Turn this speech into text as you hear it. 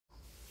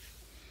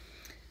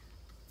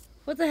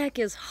What the heck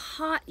is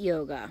hot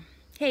yoga?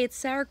 Hey, it's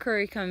Sarah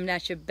Curry coming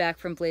at you back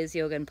from Blaze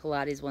Yoga and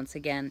Pilates once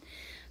again.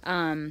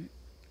 Um,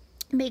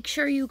 Make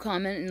sure you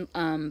comment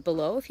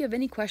below if you have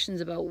any questions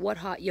about what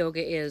hot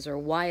yoga is or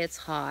why it's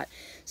hot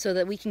so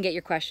that we can get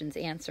your questions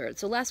answered.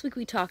 So last week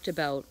we talked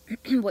about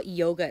what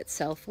yoga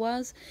itself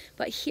was,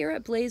 but here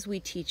at Blaze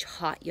we teach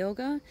hot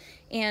yoga,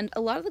 and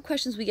a lot of the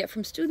questions we get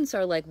from students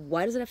are like,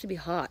 why does it have to be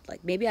hot?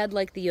 Like, maybe I'd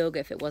like the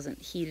yoga if it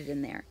wasn't heated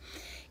in there.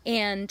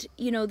 And,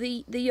 you know,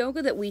 the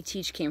yoga that we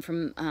teach came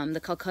from the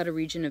Calcutta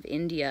region of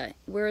India,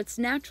 where it's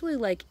naturally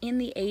like in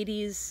the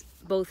 80s,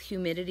 both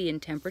humidity and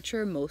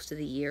temperature most of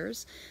the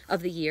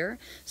year.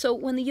 So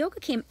when the yoga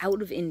came out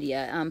of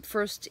India,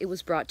 first it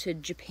was brought to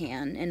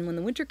Japan, and when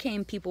the winter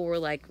came, people were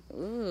like,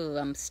 ooh,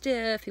 I'm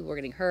stiff, people were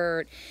getting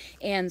hurt.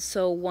 And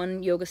so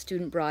one yoga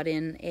student brought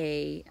in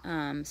a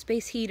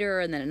space heater,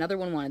 and then another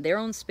one wanted their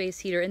own space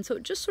heater, and so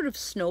it just sort of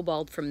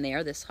snowballed from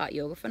there, this hot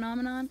yoga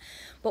phenomenon.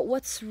 But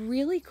what's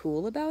really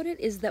cool about it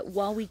is that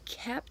while we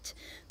kept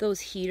those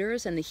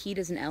heaters, and the heat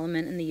is an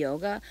element in the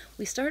yoga,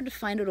 we started to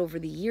find out over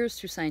the years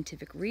through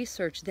scientific research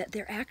that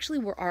there actually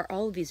are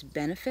all of these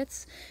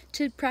benefits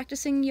to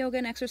practicing yoga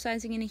and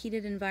exercising in a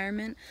heated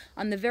environment.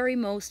 On the very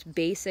most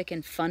basic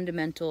and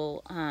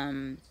fundamental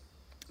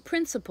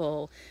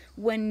principle,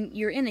 when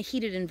you're in a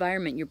heated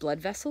environment, your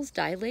blood vessels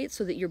dilate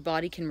so that your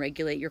body can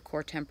regulate your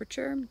core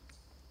temperature.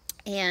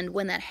 And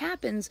when that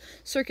happens,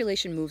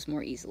 circulation moves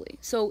more easily.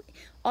 So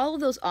all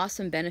of those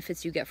awesome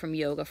benefits you get from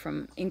yoga,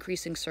 from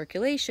increasing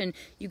circulation,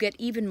 you get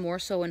even more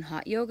so in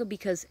hot yoga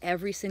because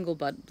every single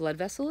blood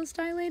vessel is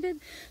dilated,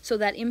 so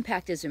that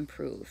impact is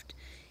improved.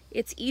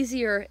 It's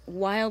easier,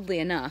 wildly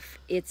enough,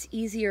 it's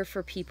easier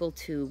for people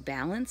to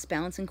balance.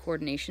 Balance and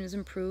coordination is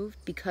improved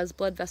because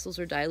blood vessels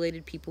are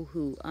dilated. People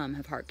who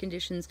have heart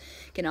conditions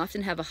can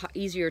often have a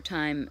easier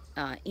time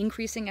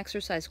increasing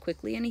exercise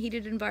quickly in a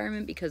heated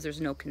environment because there's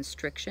no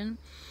constriction.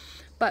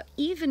 But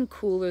even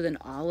cooler than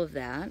all of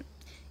that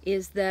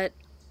is that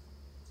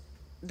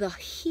the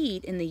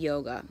heat in the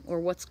yoga, or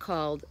what's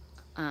called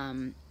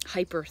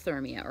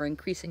hyperthermia, or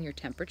increasing your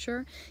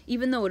temperature,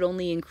 even though it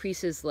only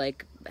increases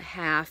like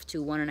half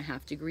to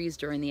 1.5 degrees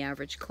during the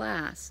average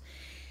class,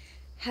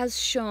 has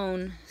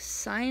shown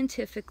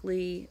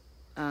scientifically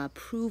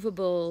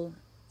provable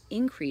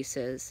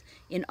increases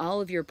in all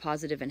of your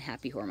positive and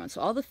happy hormones.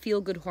 So all the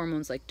feel-good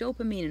hormones like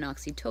dopamine and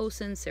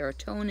oxytocin,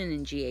 serotonin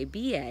and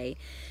GABA.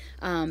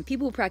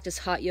 People who practice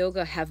hot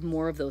yoga have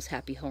more of those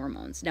happy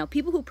hormones. Now,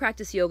 people who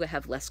practice yoga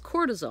have less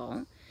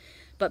cortisol,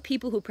 but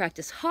people who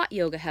practice hot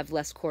yoga have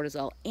less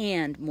cortisol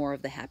and more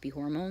of the happy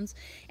hormones.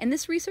 And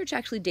this research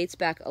actually dates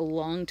back a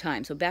long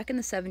time. So back in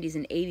the 70s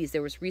and 80s,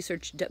 there was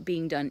research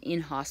being done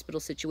in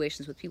hospital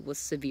situations with people with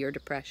severe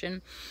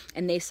depression,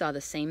 and they saw the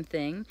same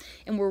thing.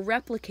 And we're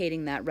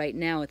replicating that right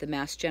now at the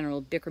Mass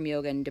General Bikram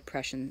Yoga and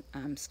Depression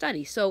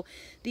study. So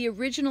the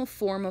original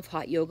form of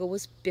hot yoga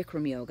was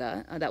Bikram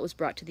yoga. That was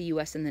brought to the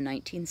US in the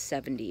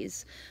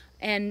 1970s.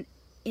 And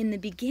in the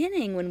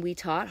beginning, when we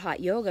taught hot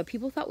yoga,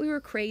 people thought we were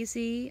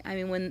crazy. I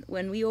mean,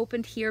 when we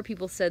opened here,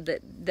 people said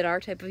that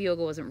our type of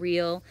yoga wasn't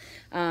real,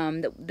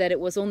 that it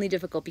was only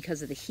difficult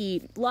because of the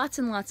heat. Lots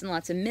and lots and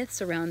lots of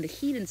myths around the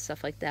heat and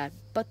stuff like that.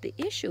 But the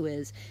issue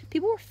is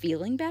people were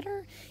feeling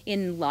better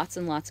in lots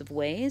and lots of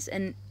ways.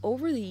 And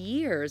over the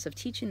years of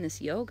teaching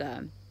this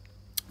yoga,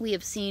 we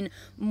have seen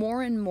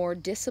more and more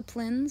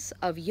disciplines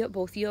of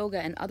both yoga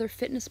and other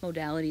fitness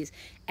modalities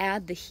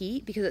add the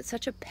heat because it's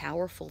such a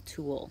powerful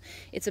tool.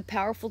 It's a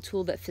powerful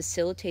tool that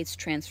facilitates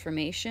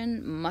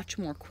transformation much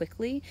more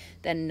quickly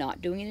than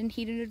not doing it in a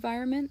heated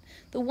environment.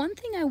 The one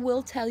thing I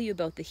will tell you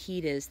about the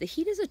heat is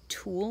a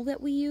tool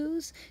that we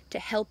use to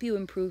help you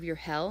improve your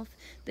health.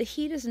 The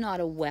heat is not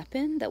a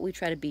weapon that we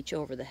try to beat you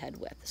over the head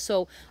with.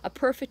 So a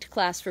perfect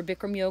class for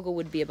Bikram yoga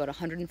would be about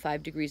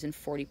 105 degrees and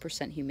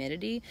 40%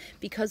 humidity,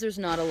 because there's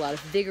not a lot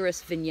of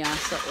vigorous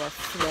vinyasa or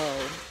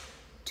flow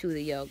to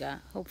the yoga.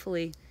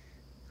 Hopefully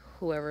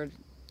whoever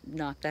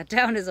knocked that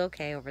down is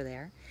okay over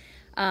there.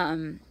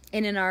 And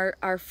in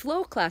our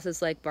flow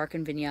classes like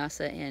Barkan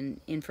Vinyasa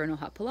and Inferno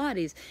Hot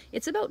Pilates,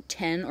 it's about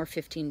 10 or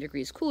 15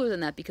 degrees cooler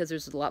than that because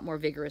there's a lot more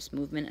vigorous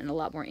movement and a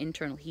lot more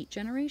internal heat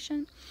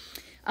generation.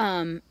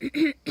 When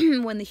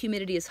the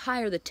humidity is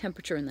higher, the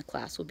temperature in the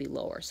class will be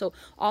lower. So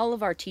all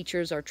of our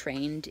teachers are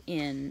trained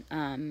in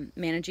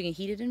managing a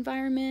heated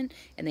environment,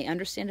 and they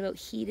understand about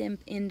heat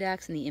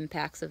index and the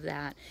impacts of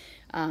that.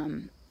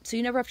 So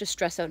you never have to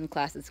stress out in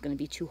class that it's going to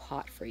be too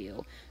hot for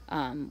you.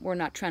 We're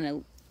not trying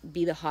to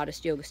be the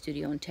hottest yoga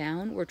studio in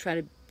town. We're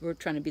trying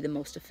to be the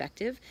most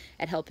effective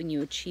at helping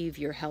you achieve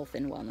your health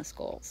and wellness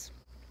goals.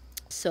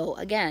 So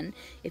again,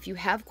 if you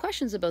have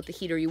questions about the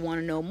heat or you want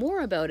to know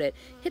more about it,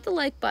 hit the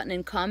like button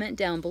and comment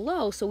down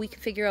below so we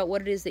can figure out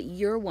what it is that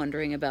you're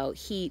wondering about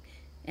heat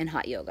and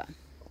hot yoga.